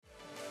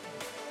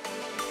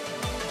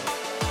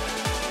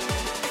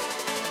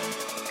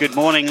Good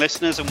morning,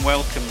 listeners, and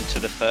welcome to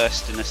the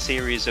first in a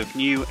series of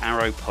new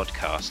Arrow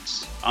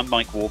podcasts. I'm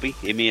Mike Warby,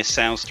 EMEA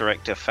Sales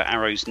Director for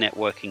Arrow's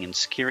networking and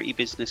security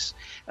business,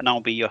 and I'll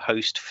be your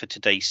host for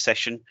today's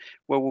session,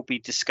 where we'll be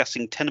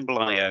discussing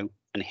Tenable.io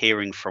and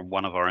hearing from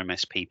one of our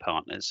MSP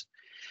partners.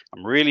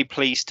 I'm really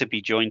pleased to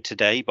be joined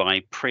today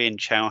by Priyan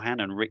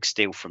Chauhan and Rick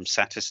Steele from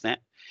Satisnet.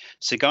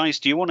 So guys,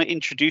 do you want to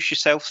introduce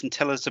yourselves and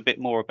tell us a bit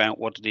more about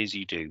what it is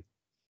you do?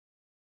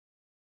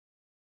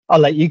 I'll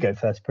let you go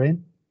first,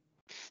 Priyan.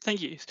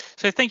 Thank you.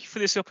 So thank you for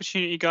this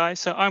opportunity, guys.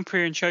 So I'm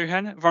Priyan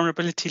Chauhan,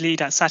 Vulnerability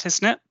Lead at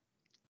Satisnet.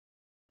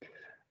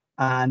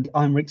 And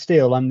I'm Rick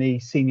Steele. I'm the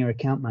Senior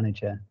Account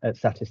Manager at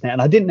Satisnet.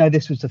 And I didn't know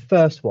this was the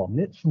first one.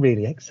 It's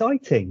really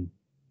exciting.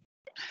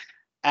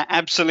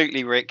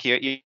 Absolutely, Rick.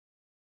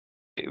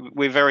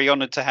 We're very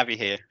honoured to have you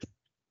here.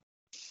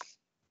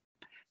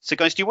 So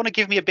guys, do you want to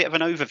give me a bit of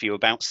an overview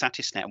about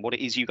Satisnet and what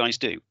it is you guys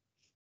do?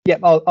 Yep,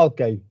 I'll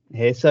go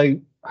here.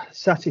 So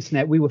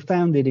Satisnet, we were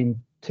founded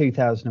in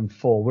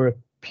 2004. We're a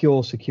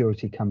pure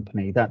security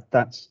company.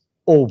 That's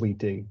all we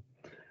do.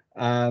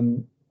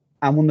 And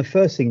one of the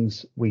first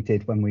things we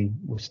did when we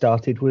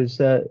started was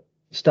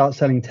start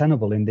selling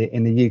Tenable in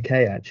the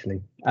UK,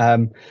 actually.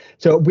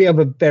 So we have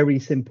a very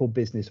simple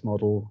business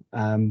model.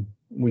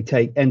 We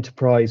take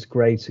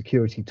enterprise-grade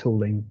security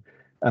tooling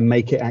and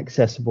make it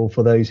accessible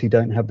for those who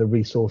don't have the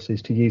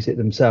resources to use it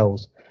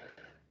themselves.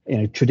 You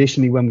know,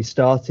 traditionally when we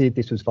started,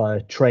 this was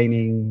via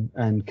training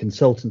and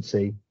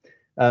consultancy.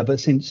 But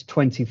since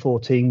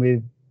 2014,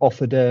 we've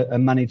offered a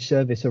managed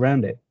service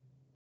around it.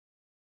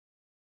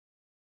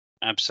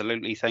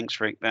 Absolutely. Thanks,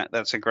 Rick.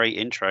 That's a great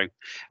intro.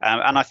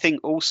 And I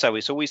think also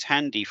it's always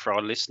handy for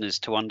our listeners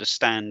to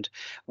understand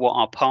what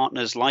our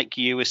partners like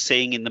you are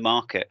seeing in the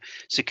market.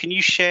 So can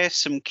you share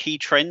some key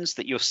trends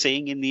that you're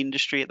seeing in the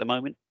industry at the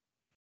moment?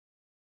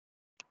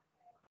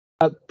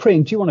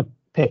 Priyan, do you want to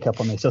pick up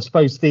on this? I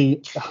suppose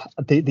the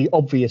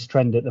obvious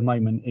trend at the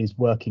moment is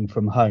working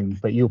from home,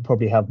 but you'll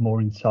probably have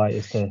more insight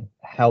as to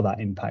how that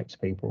impacts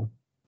people.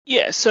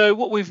 Yeah, so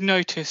what we've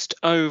noticed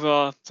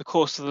over the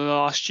course of the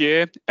last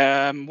year,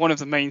 one of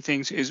the main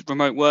things is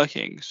remote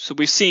working. So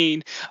we've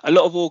seen a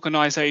lot of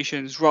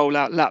organizations roll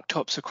out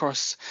laptops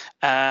across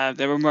their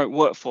remote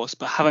workforce,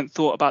 but haven't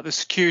thought about the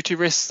security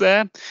risks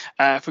there.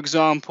 For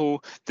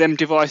example, them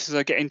devices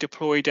are getting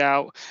deployed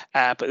out,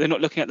 but they're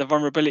not looking at the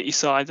vulnerability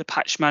side, the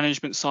patch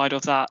management side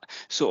of that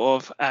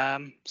sort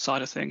of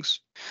side of things.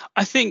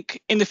 I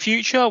think in the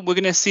future, we're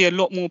going to see a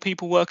lot more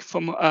people working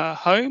from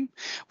home,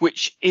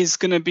 which is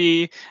going to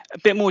be a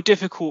bit more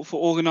difficult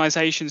for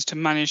organizations to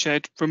manage their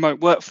remote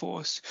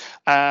workforce.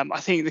 I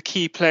think the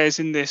key players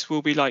in this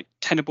will be like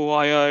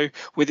Tenable.io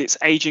with its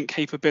agent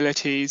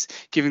capabilities,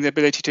 giving the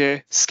ability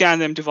to scan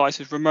them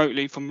devices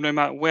remotely from no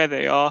matter where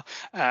they are.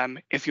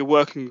 If you're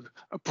working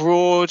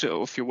abroad,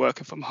 or if you're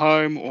working from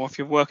home, or if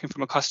you're working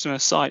from a customer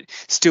site,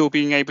 still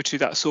being able to do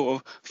that sort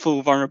of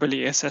full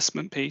vulnerability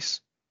assessment piece.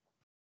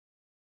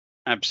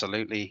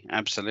 Absolutely.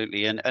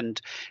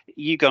 And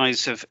you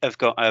guys have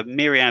got a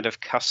myriad of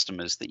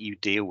customers that you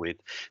deal with.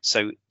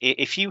 So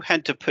if you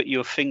had to put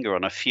your finger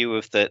on a few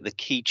of the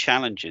key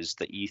challenges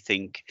that you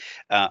think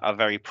are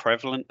very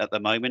prevalent at the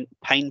moment,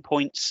 pain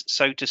points,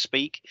 so to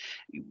speak,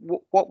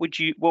 what would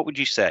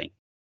you say?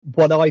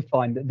 What I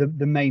find that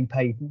the main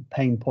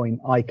pain point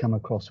I come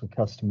across with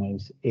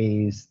customers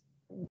is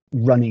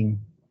running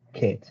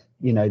kit.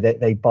 You know,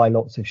 they buy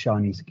lots of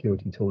shiny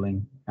security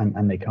tooling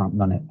and they can't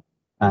run it.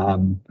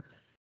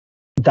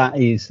 That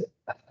is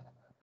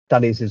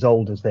as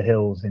old as the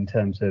hills in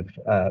terms of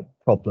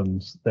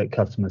problems that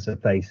customers are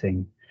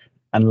facing.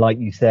 And like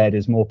you said,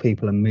 as more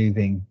people are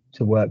moving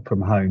to work from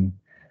home,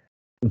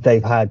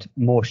 they've had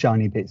more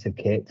shiny bits of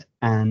kit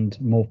and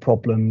more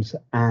problems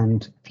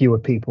and fewer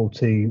people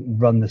to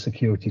run the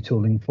security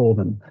tooling for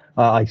them.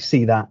 I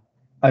see that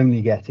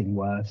only getting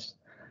worse.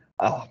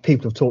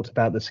 People have talked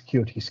about the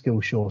security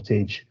skill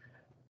shortage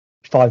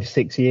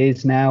 5-6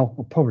 years now,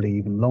 or probably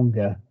even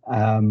longer.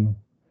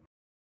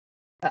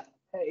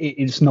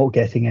 It's not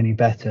getting any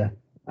better.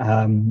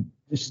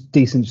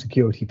 Decent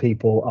security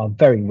people are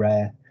very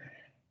rare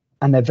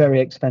and they're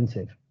very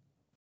expensive.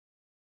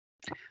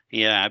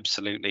 Yeah,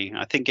 absolutely.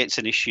 I think it's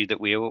an issue that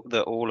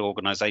all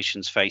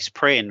organizations face.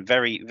 Priyan,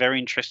 very, very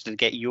interested to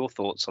get your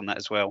thoughts on that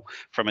as well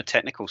from a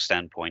technical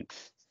standpoint.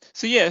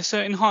 So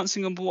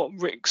enhancing on what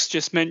Rick's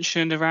just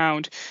mentioned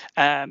around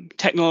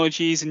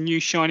technologies and new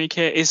shiny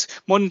kit is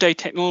modern day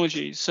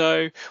technology.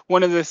 So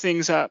one of the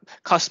things that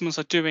customers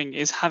are doing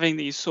is having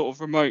these sort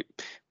of remote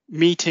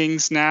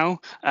meetings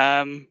now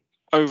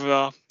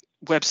over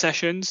web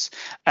sessions,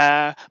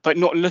 but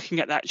not looking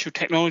at the actual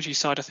technology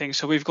side of things.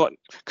 So we've got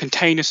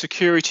container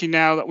security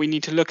now that we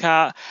need to look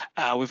at.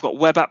 We've got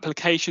web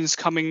applications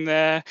coming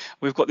there.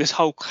 We've got this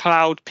whole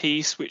cloud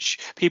piece, which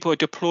people are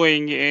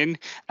deploying in,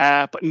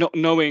 but not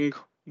knowing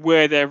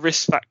where their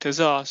risk factors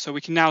are. So we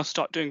can now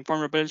start doing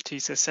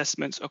vulnerabilities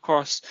assessments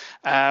across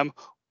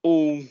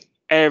all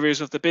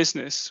areas of the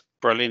business.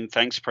 Brilliant.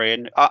 Thanks,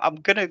 Priyan. I'm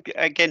going to,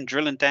 again,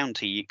 drilling down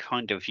to you,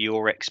 kind of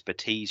your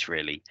expertise,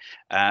 really.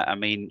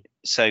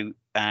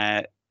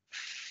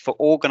 for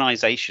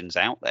organizations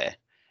out there,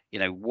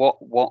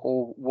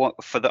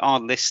 what for our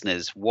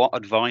listeners, what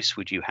advice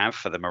would you have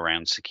for them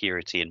around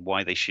security and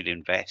why they should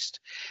invest?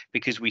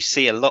 Because we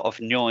see a lot of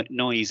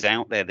noise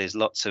out there. There's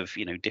lots of,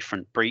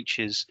 different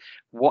breaches.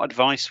 What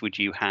advice would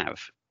you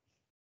have?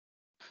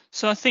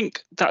 So I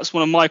think that's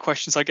one of my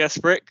questions, I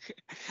guess, Rick.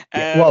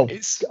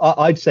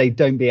 I'd say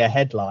don't be a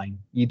headline.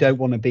 You don't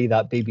want to be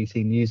that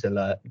BBC News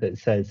alert that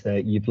says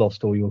you've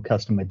lost all your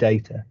customer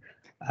data.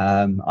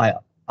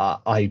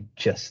 I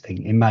just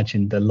think,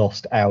 imagine the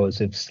lost hours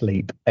of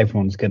sleep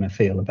everyone's going to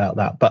feel about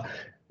that. But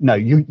no,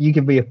 you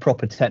give me a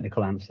proper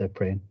technical answer,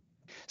 Priyan.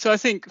 So I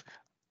think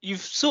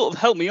you've sort of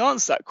helped me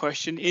answer that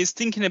question, is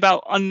thinking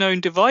about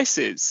unknown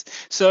devices.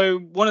 So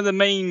one of the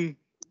main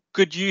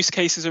good use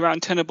cases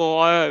around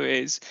Tenable.io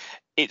is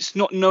it's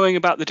not knowing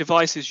about the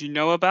devices you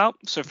know about.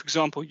 So, for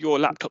example, your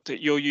laptop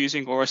that you're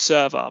using or a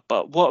server,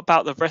 but what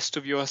about the rest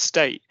of your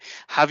estate?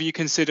 Have you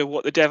considered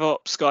what the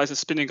DevOps guys are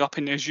spinning up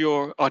in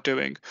Azure are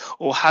doing?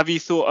 Or have you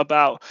thought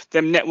about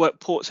them network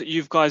ports that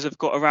you guys have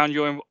got around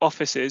your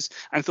offices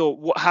and thought,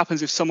 what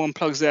happens if someone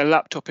plugs their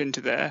laptop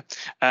into there?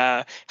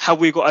 Have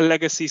we got a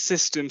legacy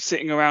system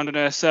sitting around in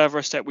a server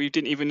estate we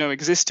didn't even know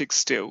existed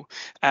still?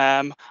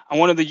 And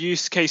one of the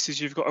use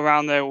cases you've got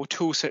around there, or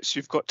tool sets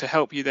you've got to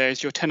help you there,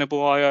 is your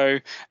Tenable.io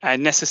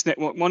Nessus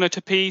Network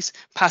Monitor piece,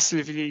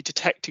 passively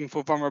detecting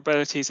for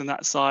vulnerabilities on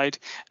that side,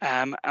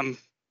 and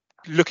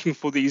looking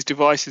for these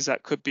devices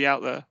that could be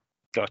out there.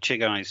 Gotcha,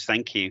 guys.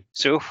 Thank you.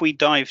 So if we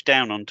dive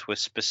down onto a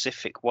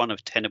specific one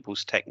of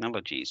Tenable's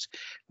technologies,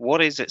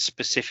 what is it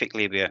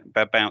specifically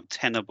about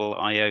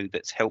Tenable.io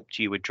that's helped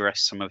you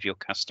address some of your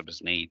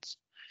customers' needs?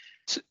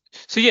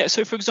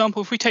 So for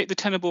example, if we take the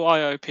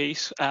Tenable.io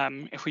piece,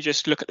 if we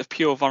just look at the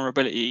pure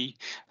vulnerability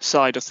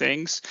side of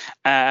things,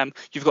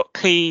 you've got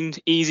clean,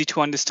 easy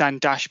to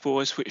understand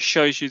dashboards which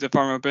shows you the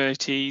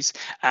vulnerabilities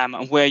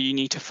and where you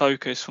need to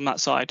focus from that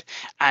side.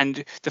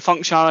 And the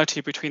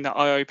functionality between the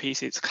IO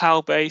piece, it's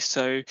cloud-based,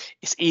 so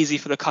it's easy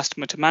for the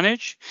customer to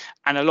manage.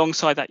 And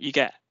alongside that, you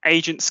get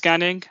agent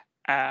scanning,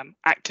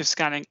 active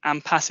scanning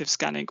and passive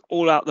scanning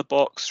all out the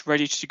box,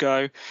 ready to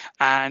go.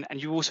 And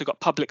you've also got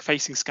public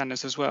facing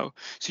scanners as well.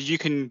 So you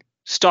can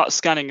start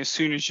scanning as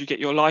soon as you get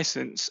your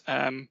license.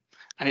 And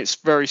it's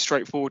very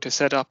straightforward to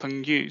set up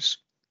and use.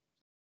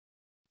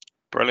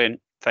 Brilliant.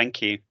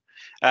 Thank you.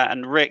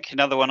 And Rick,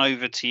 another one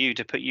over to you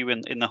to put you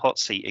in the hot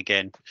seat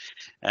again.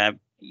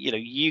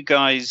 You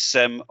guys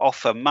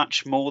offer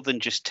much more than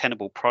just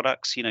Tenable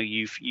products.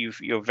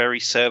 You're very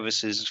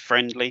services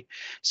friendly.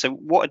 So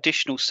what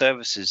additional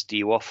services do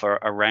you offer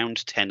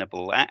around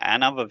Tenable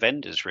and other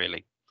vendors,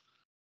 really?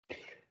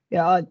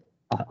 Yeah, I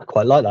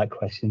quite like that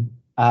question.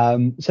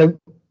 So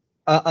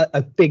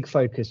a big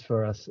focus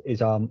for us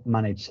is our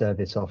managed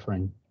service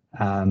offering.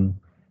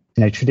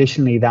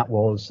 Traditionally that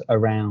was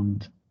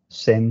around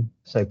SIEM,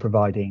 so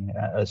providing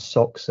a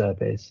SOC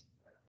service.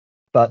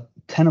 But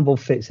Tenable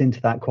fits into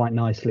that quite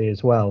nicely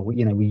as well.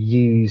 We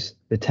use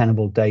the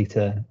Tenable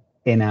data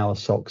in our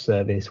SOC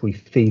service. We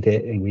feed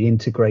it and we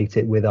integrate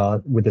it with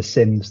the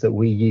SIEMs that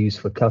we use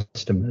for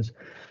customers.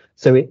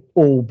 So it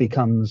all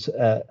becomes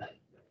a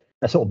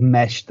sort of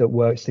mesh that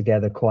works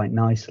together quite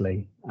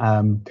nicely.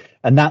 And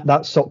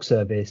that SOC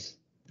service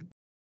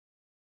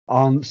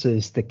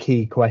answers the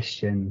key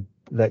question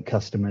that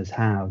customers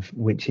have,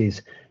 which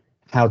is,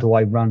 how do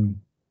I run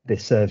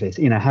this service?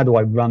 How do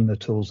I run the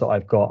tools that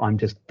I've got? I'm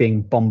just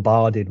being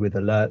bombarded with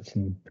alerts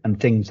and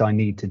things I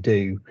need to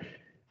do.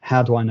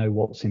 How do I know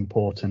what's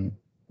important?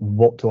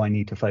 What do I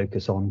need to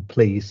focus on?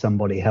 Please,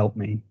 somebody help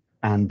me.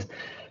 And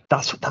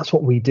that's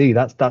what we do.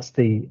 That's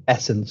the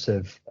essence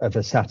of a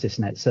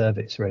Satisnet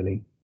service,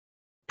 really.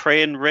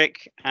 Priyan,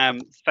 Rick,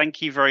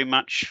 thank you very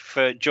much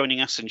for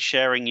joining us and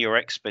sharing your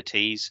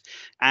expertise,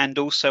 and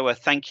also a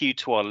thank you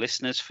to our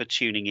listeners for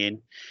tuning in.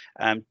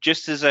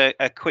 Just as a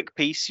quick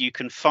piece, you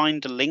can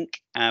find a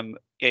link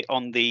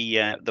on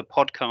the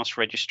podcast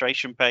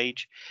registration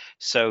page.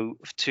 So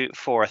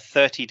for a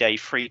 30-day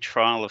free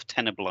trial of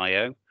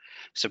Tenable.io.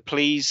 So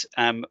please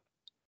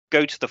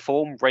go to the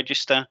form,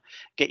 register,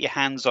 get your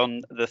hands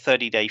on the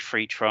 30-day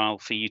free trial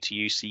for you to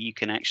use so you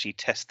can actually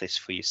test this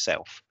for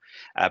yourself.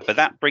 But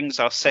that brings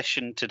our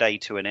session today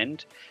to an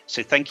end.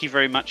 So thank you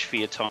very much for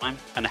your time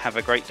and have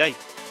a great day.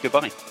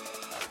 Goodbye.